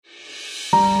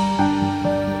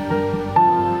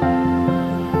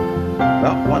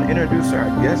Well, I want to introduce our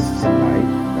guest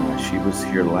tonight. She was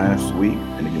here last week,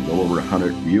 and it was over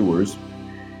 100 viewers.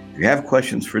 If you have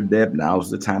questions for Deb,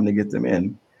 now's the time to get them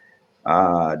in.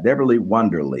 Deborah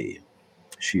Wunderly.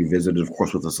 She visited, of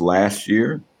course, with us last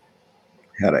year,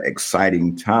 had an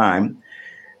exciting time.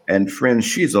 And friends,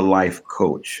 she's a life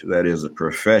coach. That is a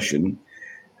profession,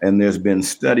 and there's been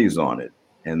studies on it.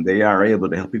 And they are able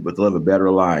to help people to live a better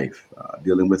life,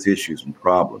 dealing with issues and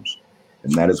problems.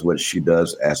 And that is what she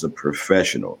does as a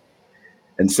professional.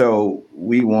 And so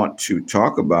we want to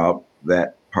talk about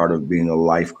that part of being a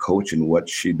life coach and what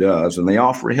she does. And they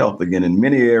offer help, again, in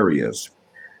many areas,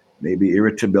 maybe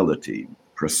irritability,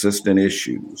 persistent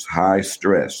issues, high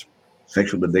stress,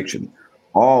 sexual addiction,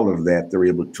 all of that they're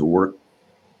able to work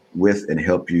with and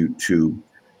help you to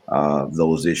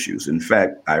those issues. In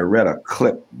fact, I read a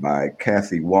clip by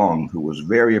Kathy Wong, who was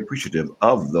very appreciative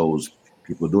of those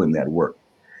people doing that work.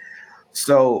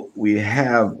 So we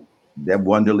have Deb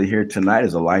Wunderly here tonight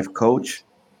as a life coach.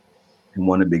 We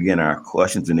want to begin our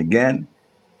questions. And again,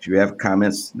 if you have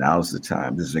comments, now's the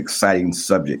time. This is an exciting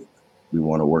subject we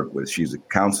want to work with. She's a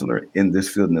counselor in this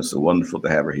field, and it's so wonderful to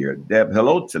have her here. Deb,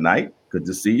 hello tonight. Good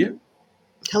to see you.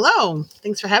 Hello.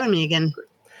 Thanks for having me again.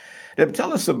 Deb,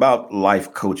 tell us about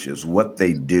life coaches, what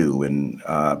they do, and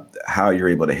how you're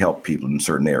able to help people in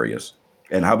certain areas,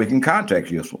 and how we can contact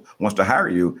you if wants to hire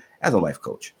you as a life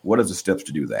coach. What are the steps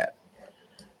to do that?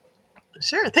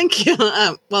 Sure. Thank you.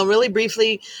 Well, really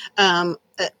briefly,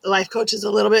 life coach is a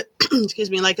little bit,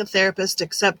 excuse me, like a therapist,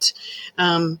 except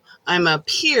I'm a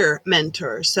peer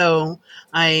mentor. So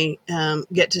I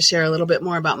get to share a little bit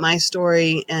more about my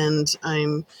story, and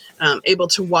I'm able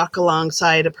to walk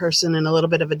alongside a person in a little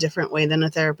bit of a different way than a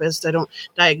therapist. I don't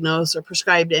diagnose or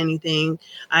prescribe anything.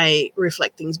 I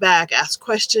reflect things back, ask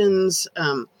questions,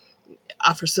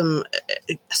 offer some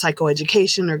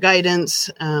psychoeducation or guidance,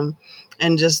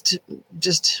 and just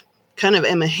kind of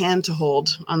am a hand to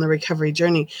hold on the recovery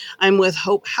journey. I'm with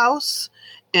Hope House,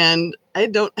 and I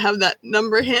don't have that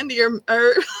number handy, or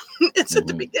it's at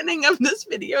the beginning of this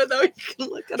video, though. You can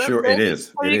look it up. Sure, it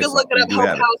is. Or you can look it up,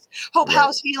 Hope House,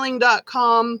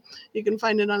 hopehousehealing.com. You can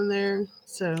find it on there.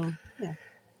 So, yeah.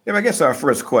 Yeah, I guess our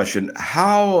first question,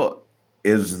 how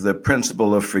is the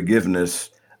principle of forgiveness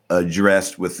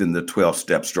addressed within the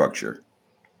 12-step structure?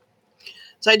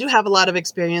 So I do have a lot of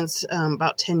experience,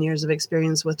 about 10 years of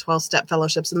experience with 12-step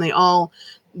fellowships, and they all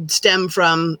stem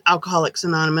from Alcoholics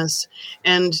Anonymous.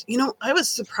 And, I was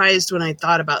surprised when I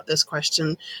thought about this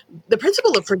question. The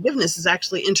principle of forgiveness is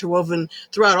actually interwoven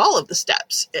throughout all of the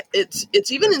steps.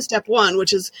 It's even in step 1,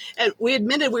 which is, and we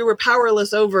admitted we were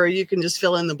powerless over, you can just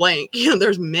fill in the blank.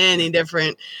 There's many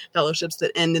different fellowships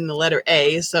that end in the letter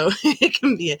A, so it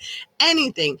can be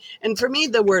anything. And for me,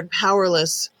 the word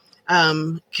powerless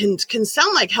can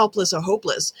sound like helpless or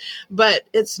hopeless, but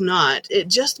it's not. It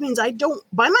just means I don't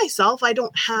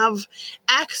have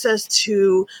access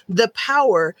to the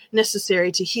power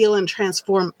necessary to heal and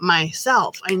transform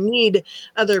myself. I need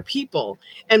other people.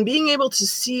 And being able to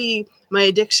see my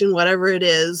addiction, whatever it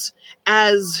is,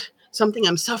 as something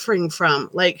I'm suffering from,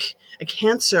 like a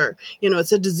cancer,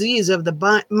 it's a disease of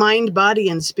the mind, body,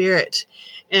 and spirit.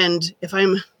 And if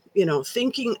I'm,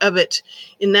 thinking of it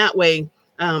in that way,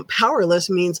 powerless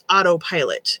means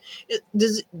autopilot.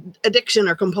 Addiction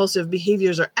or compulsive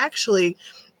behaviors are actually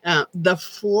the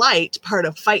flight part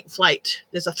of fight-flight.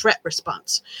 There's a threat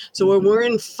response. So when we're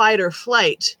in fight or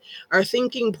flight, our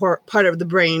thinking part of the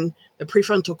brain, the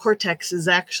prefrontal cortex, is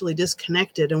actually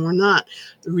disconnected, and we're not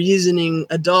reasoning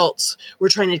adults. We're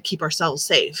trying to keep ourselves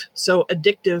safe. So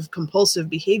addictive, compulsive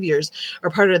behaviors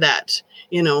are part of that,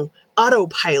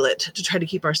 autopilot to try to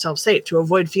keep ourselves safe, to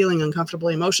avoid feeling uncomfortable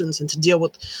emotions, and to deal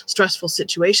with stressful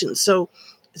situations. So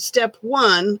step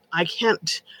 1, I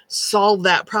can't solve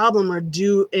that problem or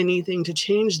do anything to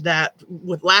change that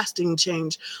with lasting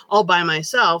change all by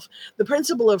myself. The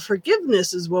principle of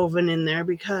forgiveness is woven in there,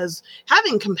 because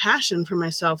having compassion for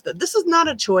myself, that this is not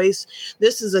a choice,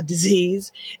 this is a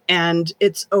disease, and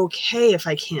it's okay if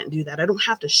I can't do that. I don't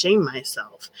have to shame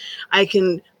myself. I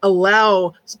can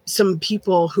allow some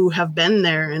people who have been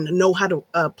there and know how to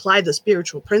apply the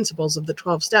spiritual principles of the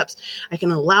 12 steps. I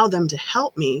can allow them to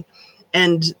help me.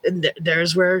 And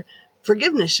there's where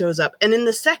forgiveness shows up. And in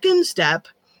the second step,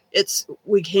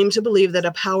 we came to believe that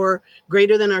a power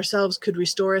greater than ourselves could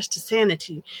restore us to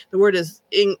sanity. The word is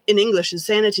in English is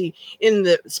sanity. In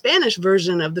the Spanish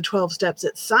version of the 12 steps,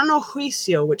 it's sano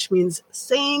juicio, which means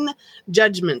sane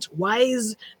judgment,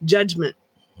 wise judgment.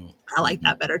 I like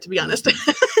that better, to be honest.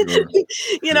 Sure.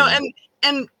 And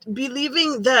and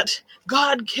believing that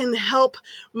God can help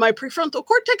my prefrontal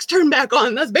cortex turn back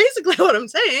on. That's basically what I'm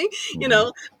saying. You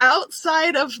know,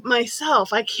 outside of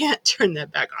myself, I can't turn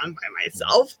that back on by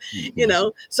myself, you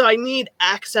know, so I need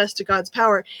access to God's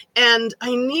power, and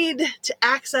I need to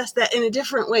access that in a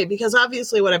different way, because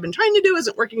obviously what I've been trying to do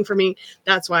isn't working for me.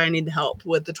 That's why I need the help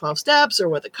with the 12 steps, or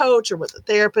with a coach, or with a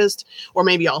therapist, or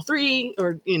maybe all three,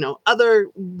 or, you know, other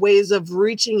ways of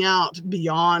reaching out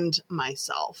beyond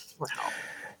myself for help.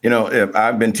 You know,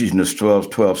 I've been teaching this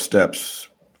 12 steps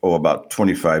for about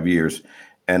 25 years.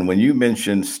 And when you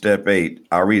mentioned step 8,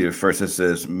 I'll read it first. It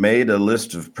says, made a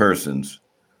list of persons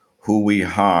who we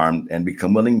harmed and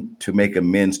become willing to make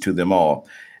amends to them all.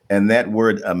 And that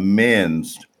word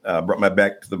amends brought me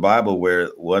back to the Bible, where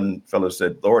one fellow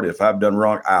said, Lord, if I've done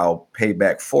wrong, I'll pay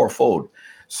back fourfold.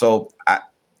 So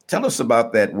tell us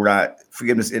about that word,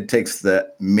 forgiveness. It takes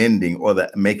the mending, or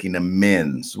the making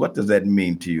amends. What does that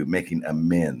mean to you, making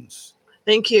amends?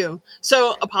 Thank you.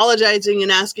 So apologizing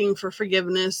and asking for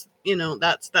forgiveness, you know,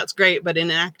 that's great. But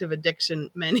in an active addiction,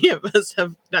 many of us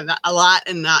have done that a lot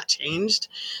and not changed.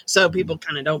 So people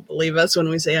kind of don't believe us when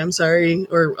we say, I'm sorry,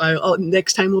 or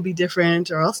next time will be different,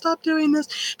 or I'll stop doing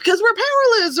this, because we're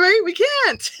powerless, right? We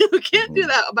can't do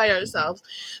that by ourselves.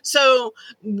 So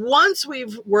once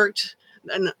we've worked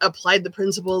and applied the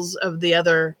principles of the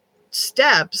other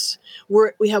steps,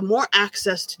 we have more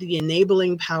access to the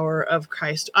enabling power of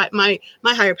Christ. My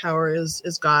higher power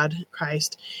is God,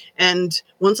 Christ. And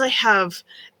once I have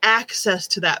access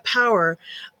to that power,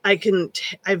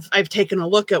 I've taken a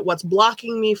look at what's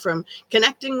blocking me from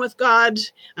connecting with God,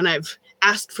 and I've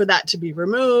asked for that to be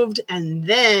removed. And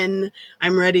then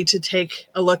I'm ready to take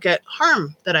a look at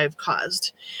harm that I've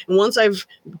caused. And once I've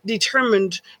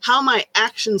determined how my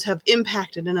actions have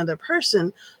impacted another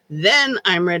person, then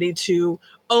I'm ready to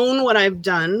own what I've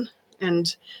done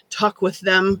and talk with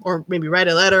them, or maybe write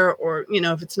a letter, or, you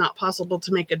know, if it's not possible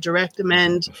to make a direct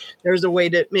amend, there's a way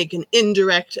to make an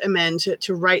indirect amend,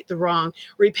 to right the wrong,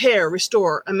 repair,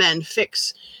 restore, amend,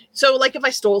 fix. So like if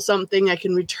I stole something, I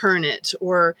can return it,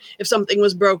 or if something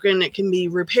was broken, it can be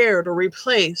repaired or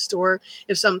replaced, or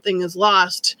if something is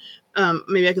lost,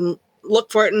 maybe I can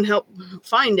look for it and help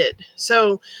find it.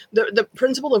 So the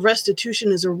principle of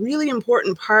restitution is a really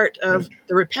important part of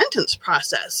the repentance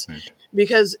process.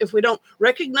 Because if we don't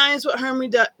recognize what harm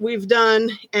we've done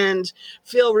and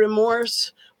feel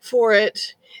remorse for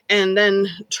it, and then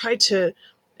try to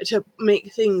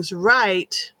make things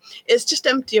right, it's just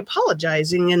empty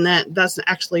apologizing, and that's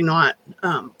actually not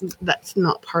that's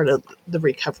not part of the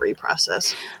recovery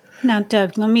process. Now,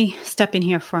 Deb, let me step in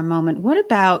here for a moment. What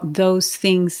about those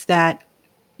things that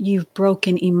you've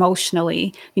broken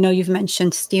emotionally? You know, you've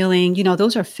mentioned stealing, you know,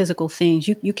 those are physical things.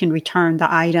 You can return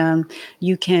the item,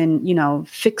 you can, you know,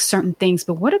 fix certain things.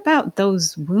 But what about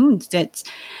those wounds that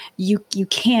you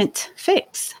can't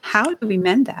fix? How do we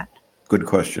mend that? Good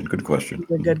question. A good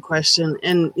question.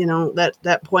 And, you know,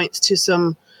 that points to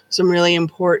some really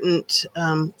important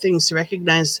things to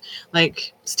recognize,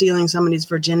 like stealing somebody's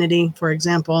virginity, for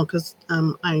example, because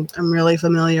I'm really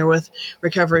familiar with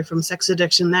recovery from sex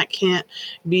addiction. That can't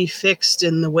be fixed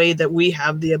in the way that we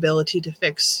have the ability to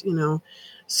fix, you know.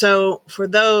 So for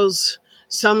those,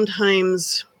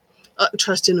 sometimes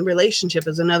trust in a relationship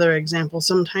is another example.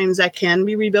 Sometimes that can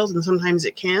be rebuilt and sometimes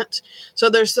it can't. So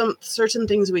there's some certain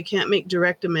things we can't make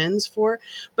direct amends for.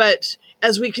 But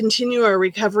as we continue our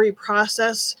recovery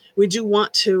process, we do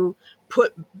want to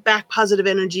put back positive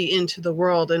energy into the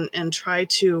world and try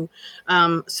to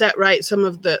set right some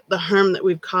of the harm that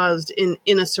we've caused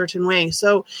in a certain way.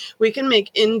 So we can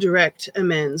make indirect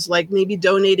amends, like maybe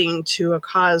donating to a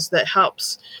cause that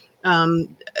helps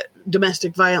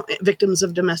victims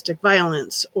of domestic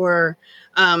violence, or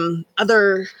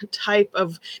other type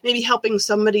of maybe helping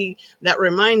somebody that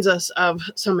reminds us of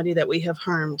somebody that we have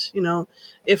harmed. You know,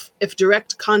 if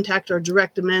direct contact or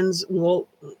direct amends will,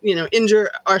 you know,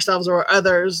 injure ourselves or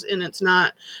others, and it's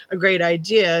not a great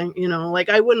idea. You know, like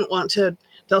I wouldn't want to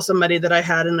tell somebody that I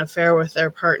had an affair with their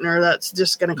partner. That's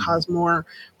just going to cause more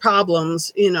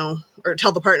problems, you know, or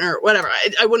tell the partner, whatever.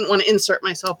 I wouldn't want to insert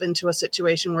myself into a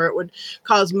situation where it would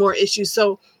cause more issues.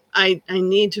 So I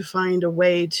need to find a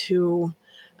way to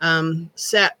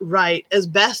set right as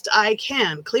best I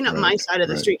can, clean up my side of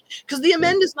the street. Because the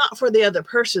amend is not for the other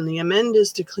person. The amend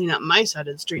is to clean up my side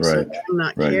of the street, so I'm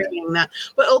not carrying that.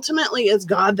 But ultimately, it's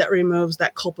God that removes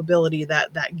that culpability,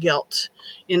 that guilt.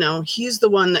 You know, He's the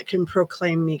one that can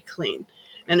proclaim me clean.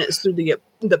 And it's through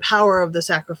the power of the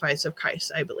sacrifice of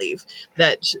Christ, I believe,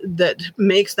 that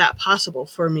makes that possible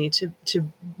for me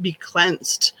to be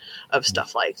cleansed of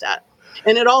stuff like that.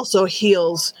 And it also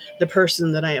heals the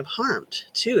person that I have harmed,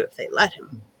 too, if they let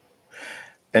him.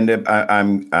 And then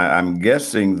I'm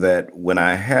guessing that when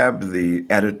I have the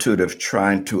attitude of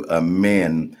trying to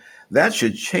amend, that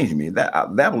should change me.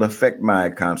 That will affect my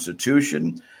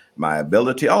constitution, my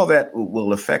ability. All that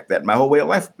will affect that my whole way of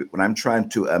life when I'm trying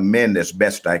to amend as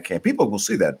best I can. People will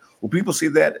see that. Will people see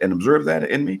that and observe that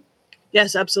in me?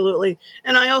 Yes, absolutely.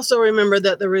 And I also remember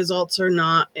that the results are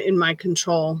not in my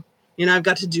control. I've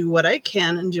got to do what I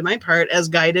can and do my part as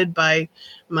guided by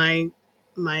my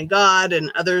God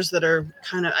and others that are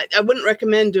kind of, I wouldn't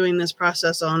recommend doing this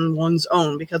process on one's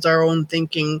own, because our own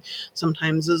thinking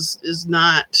sometimes is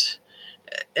not,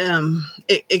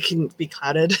 it can be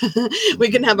clouded.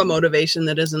 We can have a motivation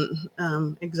that isn't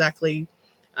exactly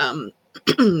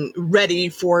ready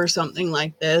for something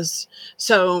like this.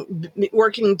 So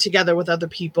working together with other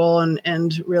people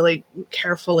and really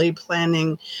carefully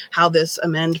planning how this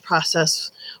amend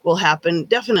process will happen.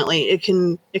 Definitely it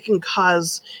can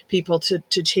cause people to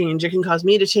change. It can cause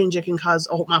me to change. It can cause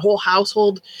my whole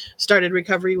household started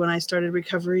recovery when I started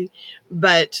recovery.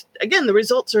 But again, the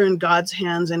results are in God's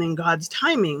hands and in God's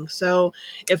timing. So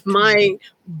if my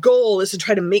goal is to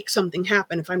try to make something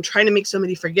happen, if I'm trying to make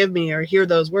somebody forgive me or hear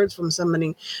those words from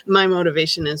somebody, my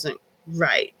motivation isn't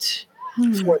right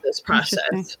for this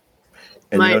process.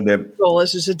 And my goal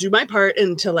is just to do my part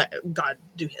and to let God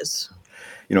do his.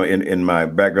 In my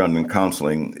background in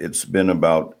counseling, it's been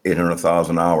about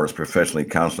 800,000 hours professionally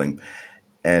counseling.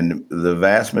 And the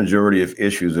vast majority of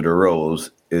issues that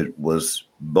arose, it was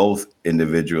both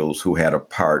individuals who had a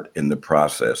part in the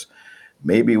process.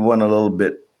 Maybe one a little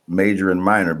bit major and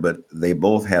minor, but they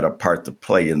both had a part to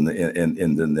play in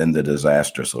the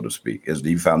disaster, so to speak. Do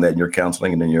you found that in your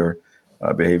counseling and in your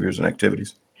behaviors and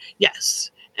activities? Yes.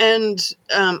 And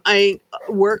I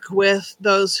work with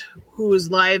those whose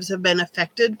lives have been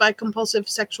affected by compulsive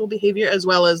sexual behavior, as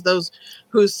well as those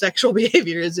whose sexual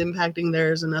behavior is impacting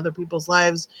theirs and other people's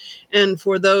lives. And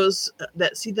for those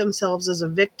that see themselves as a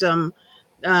victim,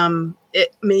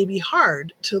 it may be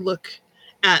hard to look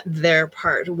at their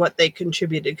part, what they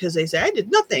contributed, because they say, I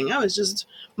did nothing. I was just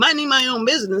minding my own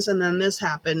business. And then this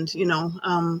happened,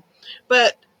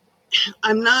 but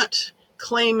I'm not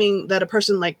claiming that a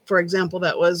person, like, for example,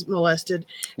 that was molested.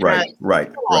 Right.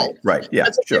 Yeah,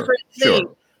 that's a different thing.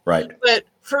 Sure. Right. But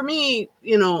for me,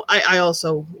 I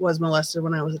also was molested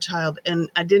when I was a child, and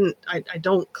I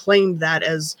don't claim that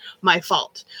as my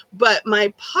fault. But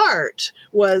my part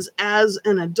was, as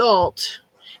an adult,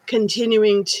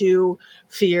 continuing to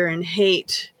fear and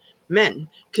hate men,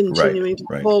 continuing to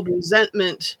hold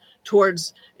resentment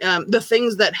towards the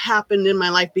things that happened in my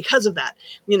life because of that.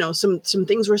 Some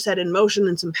things were set in motion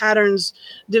and some patterns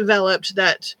developed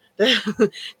that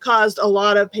caused a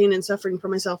lot of pain and suffering for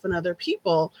myself and other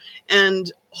people.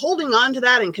 And holding on to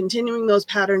that and continuing those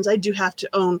patterns, I do have to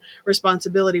own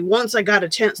responsibility. Once I got a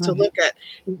chance to look at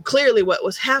clearly what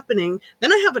was happening,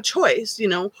 then I have a choice,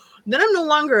 then I'm no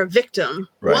longer a victim.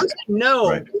 Right. Once I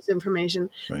know this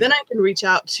information, then I can reach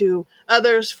out to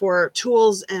others for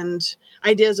tools and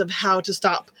ideas of how to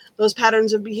stop those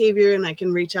patterns of behavior. And I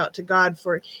can reach out to God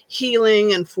for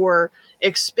healing and for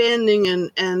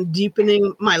expanding and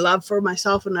deepening my love for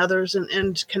myself and others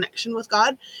and connection with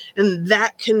God. And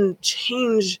that can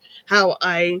change how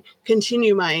I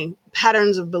continue my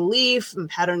patterns of belief and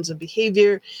patterns of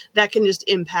behavior. That can just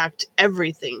impact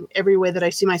everything, every way that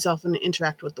I see myself and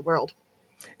interact with the world.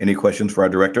 Any questions for our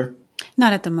director?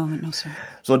 Not at the moment, no, sir.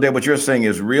 So, Deb, what you're saying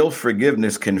is real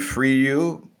forgiveness can free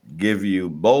you, give you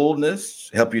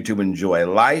boldness, help you to enjoy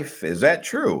life. Is that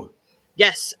true?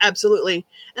 Yes, absolutely.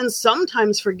 And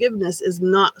sometimes forgiveness is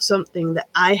not something that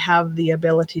I have the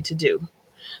ability to do.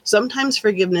 Sometimes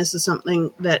forgiveness is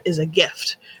something that is a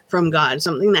gift from God,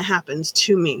 something that happens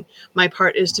to me. My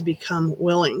part is to become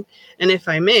willing. And if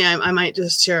I may, I might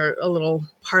just share a little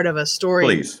part of a story.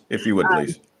 Please, if you would,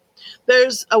 please.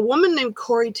 There's a woman named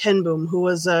Corrie ten Boom who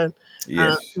was a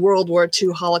World War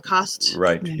II Holocaust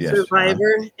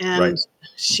survivor. And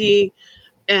she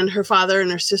and her father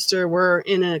and her sister were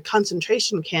in a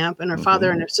concentration camp, and her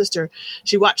father and her sister,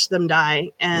 she watched them die.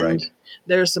 And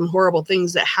there's some horrible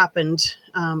things that happened.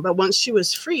 But once she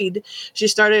was freed, she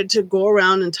started to go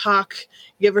around and talk,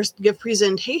 give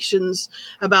presentations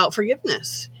about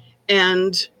forgiveness.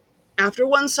 And after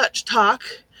one such talk,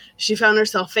 she found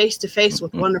herself face to face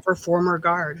with one of her former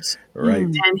guards. Right.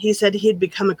 And he said he had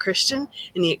become a Christian,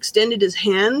 and he extended his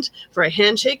hand for a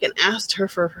handshake and asked her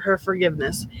for her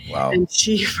forgiveness. Wow. And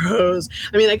she froze.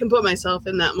 I mean, I can put myself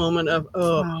in that moment of,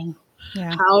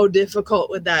 how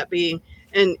difficult would that be?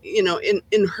 And,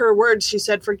 in her words, she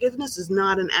said, forgiveness is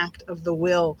not an act of the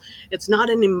will. It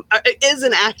is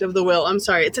an act of the will. I'm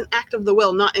sorry. It's an act of the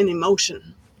will, not an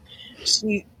emotion.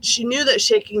 She knew that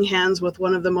shaking hands with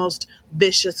one of the most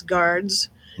vicious guards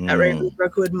at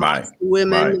Ravensbrück who would mock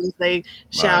women as they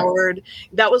showered.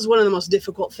 That was one of the most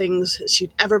difficult things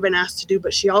she'd ever been asked to do,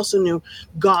 but she also knew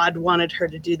God wanted her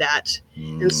to do that.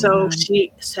 And so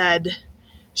she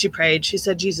prayed. She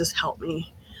said, Jesus, help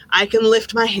me. I can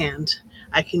lift my hand.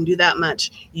 I can do that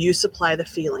much. You supply the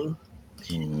feeling.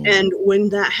 And when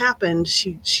that happened,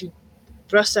 she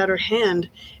thrust out her hand,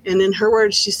 and in her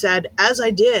words, she said, as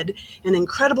I did, an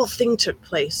incredible thing took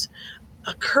place.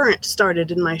 A current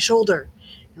started in my shoulder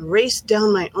and raced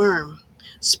down my arm,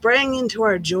 sprang into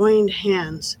our joined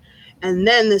hands, and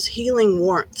then this healing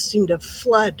warmth seemed to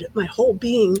flood my whole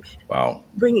being,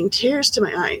 bringing tears to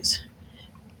my eyes.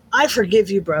 I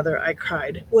forgive you, brother, I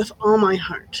cried, with all my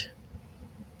heart.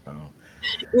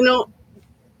 You know,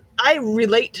 I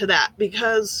relate to that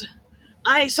because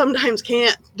I sometimes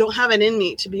don't have it in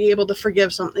me to be able to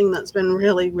forgive something that's been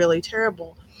really, really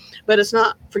terrible. But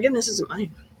forgiveness isn't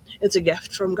mine. It's a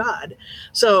gift from God.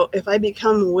 So if I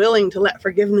become willing to let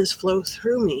forgiveness flow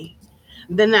through me,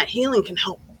 then that healing can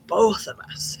help both of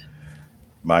us.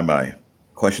 My.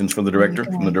 Questions from the director?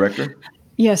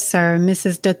 Yes, sir.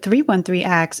 Mrs. The 313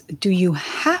 asks, do you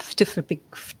have to forgive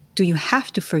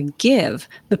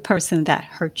the person that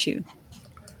hurt you?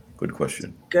 Good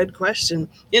question. Good question.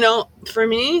 You know, for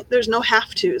me, there's no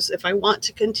have tos. If I want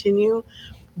to continue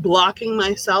blocking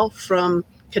myself from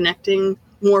connecting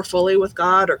more fully with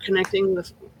God or connecting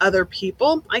with other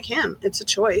people, I can. It's a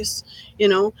choice, you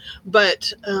know.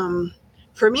 But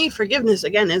for me, forgiveness,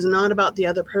 again, is not about the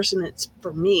other person. It's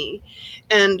for me.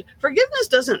 And forgiveness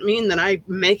doesn't mean that I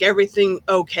make everything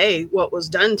okay, what was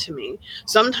done to me.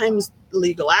 Sometimes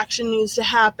legal action needs to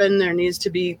happen. There needs to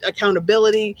be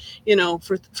accountability, you know,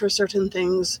 for certain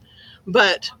things.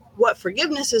 But what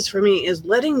forgiveness is for me is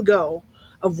letting go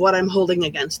of what I'm holding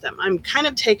against them. I'm kind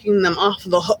of taking them off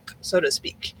the hook, so to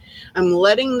speak. I'm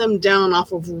letting them down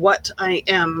off of what I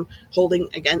am holding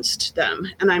against them.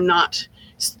 And I'm not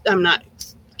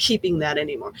keeping that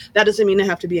anymore. That doesn't mean I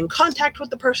have to be in contact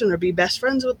with the person or be best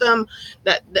friends with them.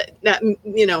 That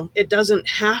you know, it doesn't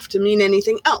have to mean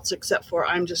anything else except for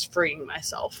I'm just freeing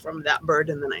myself from that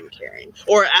burden that I'm carrying,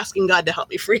 or asking God to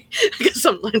help me free. Because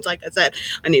sometimes, like I said,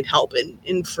 I need help in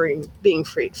being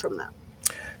freed from that.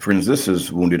 Friends, this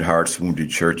is Wounded Hearts, Wounded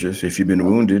Churches. If you've been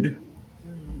wounded,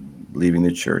 leaving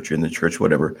the church, in the church,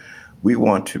 whatever, we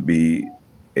want to be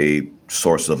a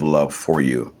source of love for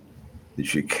you,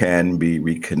 that you can be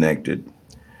reconnected.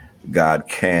 God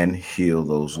can heal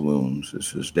those wounds.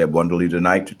 This is Deb Wunderly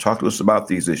tonight to talk to us about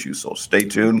these issues. So stay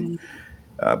tuned.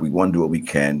 We want to do what we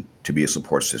can to be a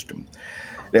support system.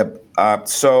 Deb,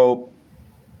 so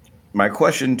my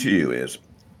question to you is,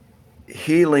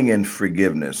 healing and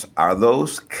forgiveness, are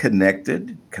those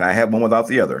connected? Can I have one without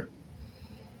the other?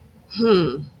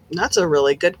 That's a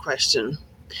really good question.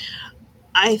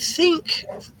 I think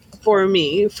for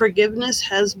me, forgiveness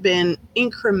has been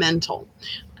incremental.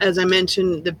 As I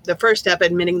mentioned, the first step,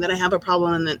 admitting that I have a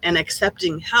problem and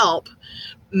accepting help,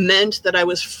 meant that I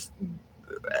was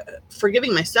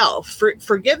forgiving myself,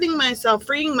 freeing myself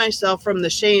from the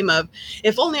shame of,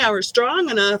 if only I were strong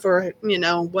enough or, you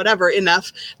know, whatever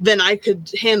enough, then I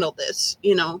could handle this,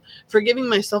 you know, forgiving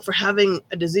myself for having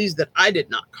a disease that I did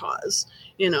not cause,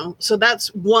 you know. So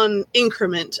that's one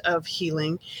increment of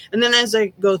healing. And then as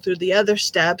I go through the other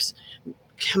steps,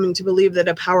 coming to believe that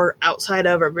a power outside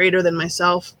of or greater than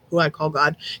myself, who I call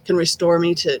God, can restore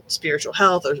me to spiritual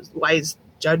health or wise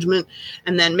judgment,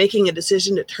 and then making a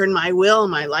decision to turn my will,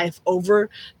 my life over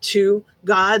to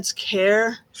God's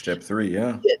care. Step 3,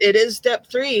 yeah. It is step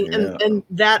 3. Yeah. And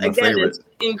that, again, favorite. Is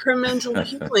incremental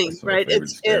healing, right?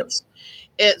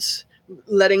 It's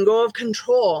letting go of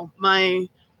control. I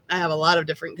have a lot of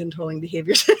different controlling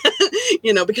behaviors,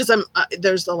 you know, because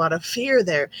there's a lot of fear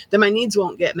there that my needs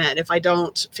won't get met if I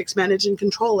don't fix, manage, and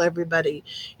control everybody,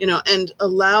 you know, and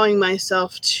allowing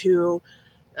myself to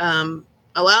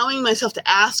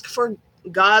ask for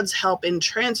God's help in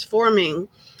transforming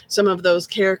some of those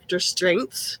character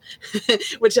strengths,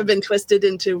 which have been twisted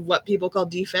into what people call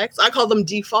defects. I call them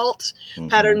default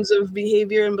patterns of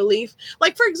behavior and belief.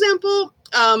 Like, for example,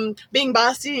 being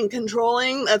bossy and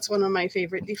controlling, that's one of my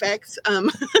favorite defects.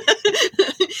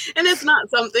 And it's not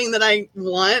something that I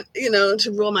want, you know,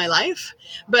 to rule my life,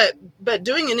 but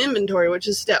doing an inventory, which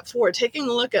is step 4, taking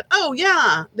a look at, oh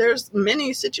yeah, there's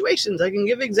many situations. I can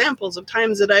give examples of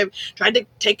times that I've tried to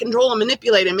take control and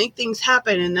manipulate and make things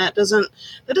happen. And that doesn't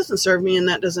serve me, and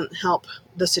that doesn't help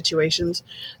the situations.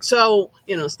 So,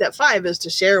 step 5 is to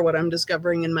share what I'm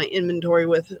discovering in my inventory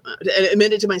with,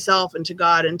 admit it to myself and to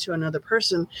God and to another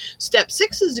person. Step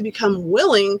 6 is to become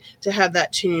willing to have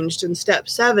that changed. And step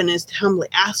 7 is to humbly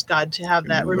ask God to have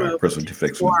that removed. Person to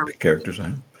fix some characters. Huh?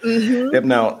 Mm-hmm. Yep.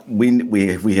 Now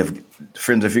we have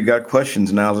friends. If you got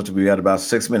questions, we got about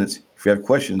 6 minutes. If you have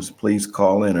questions, please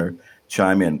call in or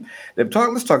chime in.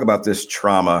 Let's talk about this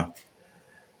trauma.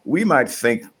 We might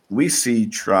think we see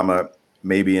trauma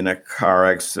maybe in a car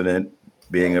accident,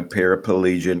 being a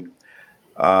paraplegic,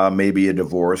 maybe a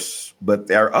divorce, but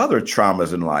there are other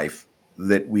traumas in life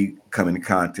that we come in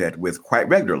contact with quite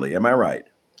regularly. Am I right?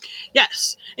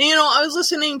 Yes. And, I was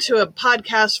listening to a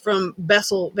podcast from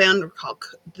Bessel van der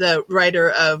Kolk, the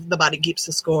writer of The Body Keeps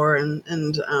the Score and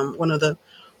one of the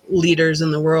leaders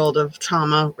in the world of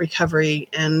trauma recovery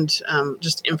and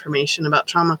just information about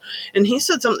trauma. And he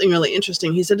said something really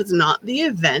interesting. He said, it's not the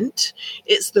event,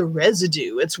 it's the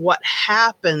residue. It's what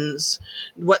happens,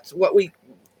 the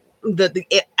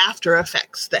after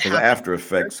effects that happen. The after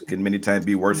effects can many times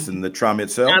be worse than the trauma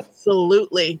itself.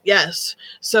 Absolutely. Yes.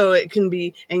 So it can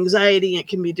be anxiety, it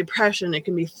can be depression, it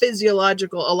can be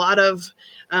physiological. A lot of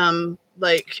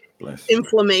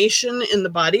inflammation in the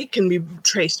body can be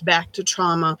traced back to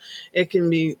trauma. It can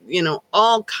be,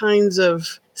 all kinds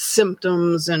of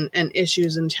symptoms and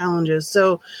issues and challenges.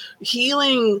 So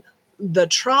healing the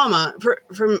trauma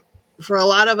for a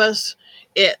lot of us,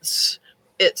 it's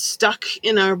stuck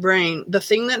in our brain. The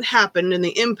thing that happened and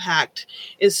the impact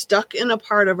is stuck in a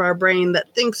part of our brain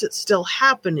that thinks it's still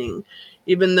happening,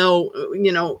 even though,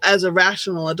 as a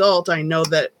rational adult, I know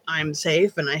that I'm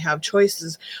safe and I have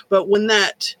choices. But when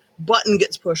that button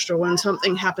gets pushed or when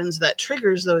something happens that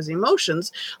triggers those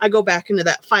emotions, I go back into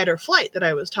that fight or flight that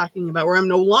I was talking about, where I'm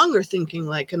no longer thinking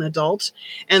like an adult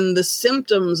and the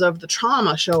symptoms of the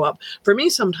trauma show up. For me,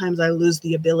 sometimes I lose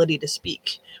the ability to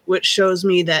speak, which shows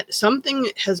me that something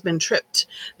has been tripped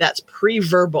that's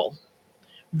pre-verbal,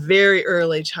 very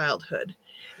early childhood.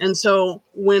 And so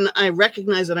when I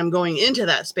recognize that I'm going into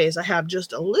that space, I have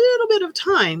just a little bit of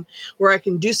time where I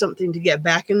can do something to get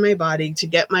back in my body, to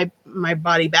get my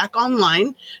body back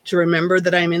online, to remember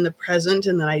that I'm in the present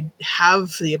and that I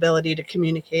have the ability to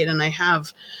communicate and I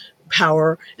have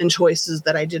power and choices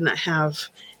that I did not have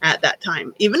at that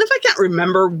time. Even if I can't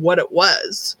remember what it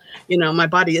was, my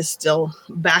body is still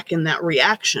back in that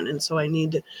reaction. And so I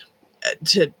need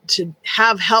to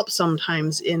have help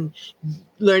sometimes in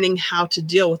learning how to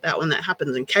deal with that when that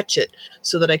happens and catch it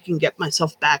so that I can get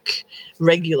myself back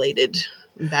regulated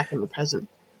and back in the present.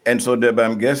 And so, Deb,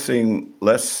 I'm guessing,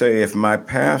 let's say if my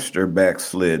pastor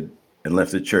backslid and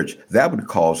left the church, that would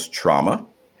cause trauma.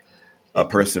 A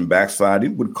person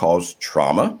backsliding would cause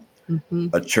trauma. Mm-hmm.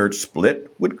 A church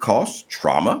split would cause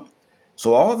trauma.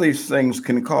 So all these things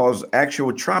can cause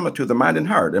actual trauma to the mind and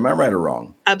heart. Am I right or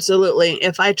wrong? Absolutely.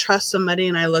 If I trust somebody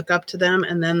and I look up to them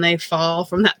and then they fall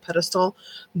from that pedestal,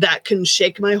 that can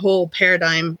shake my whole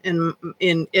paradigm and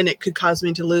it could cause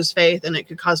me to lose faith, and it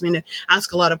could cause me to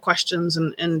ask a lot of questions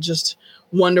and just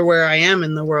wonder where I am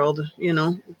in the world,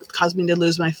 cause me to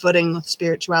lose my footing with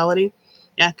spirituality.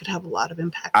 Yeah, it could have a lot of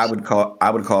impact. I would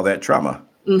call that trauma.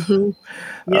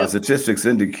 Mm-hmm. Yep. Statistics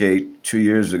indicate 2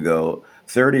 years ago,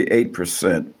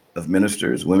 38% of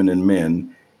ministers, women and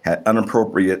men, had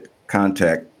inappropriate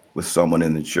contact with someone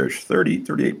in the church.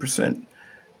 38%.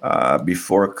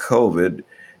 Before COVID,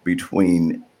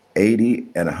 between 80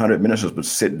 and 100 ministers would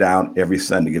sit down every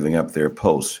Sunday giving up their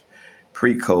posts.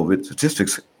 Pre-COVID,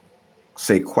 statistics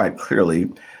say quite clearly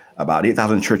about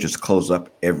 8,000 churches close up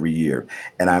every year.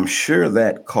 And I'm sure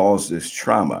that causes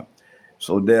trauma.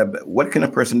 So, Deb, what can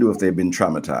a person do if they've been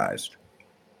traumatized?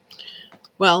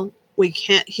 Well, we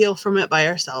can't heal from it by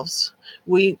ourselves.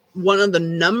 One of the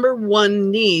number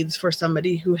one needs for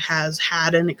somebody who has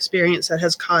had an experience that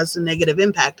has caused a negative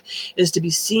impact is to be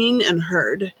seen and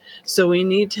heard. So we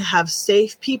need to have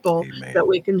safe people Amen. That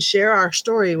we can share our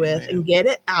story with Amen. And get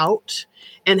it out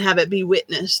and have it be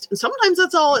witnessed. And sometimes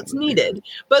that's all it's needed,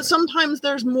 but sometimes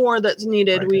there's more that's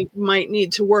needed. Right. We might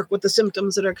need to work with the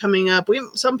symptoms that are coming up.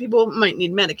 Some people might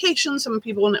need medication. Some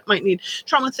people might need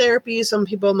trauma therapy. Some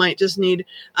people might just need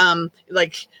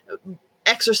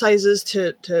exercises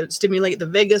to stimulate the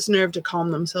vagus nerve to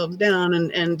calm themselves down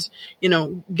and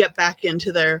get back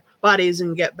into their bodies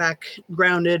and get back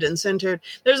grounded and centered.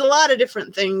 There's a lot of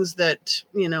different things that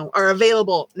are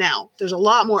available now. There's a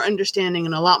lot more understanding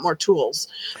and a lot more tools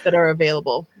that are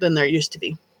available than there used to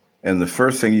be. And the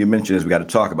first thing you mentioned is we got to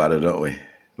talk about it, don't we?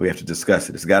 We have to discuss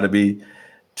it. It's got to be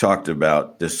talked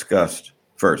about, discussed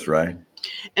first, right?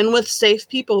 and with safe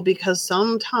people, because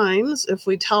sometimes if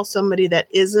we tell somebody that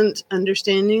isn't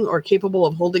understanding or capable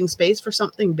of holding space for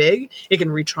something big, it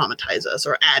can re-traumatize us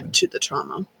or add to the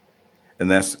trauma. And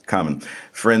that's common.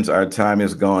 Friends, our time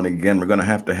is gone again. We're going to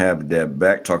have Deb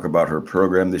back, talk about her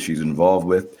program that she's involved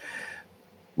with,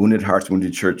 Wounded Hearts,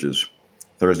 Wounded Churches,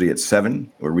 Thursday at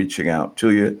 7. We're reaching out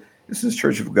to you. This is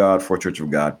Church of God for Church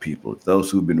of God people. Those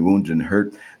who've been wounded and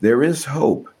hurt, there is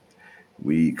hope.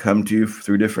 We come to you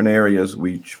through different areas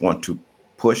we want to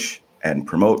push and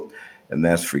promote, and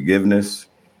that's forgiveness,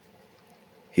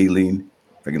 healing,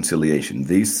 reconciliation.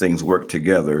 These things work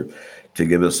together to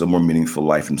give us a more meaningful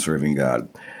life in serving God.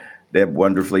 Deb,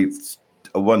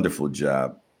 a wonderful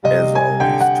job, as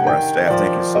always. To our staff,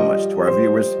 thank you so much. To our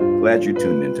viewers, glad you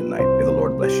tuned in tonight. May the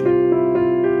Lord bless you.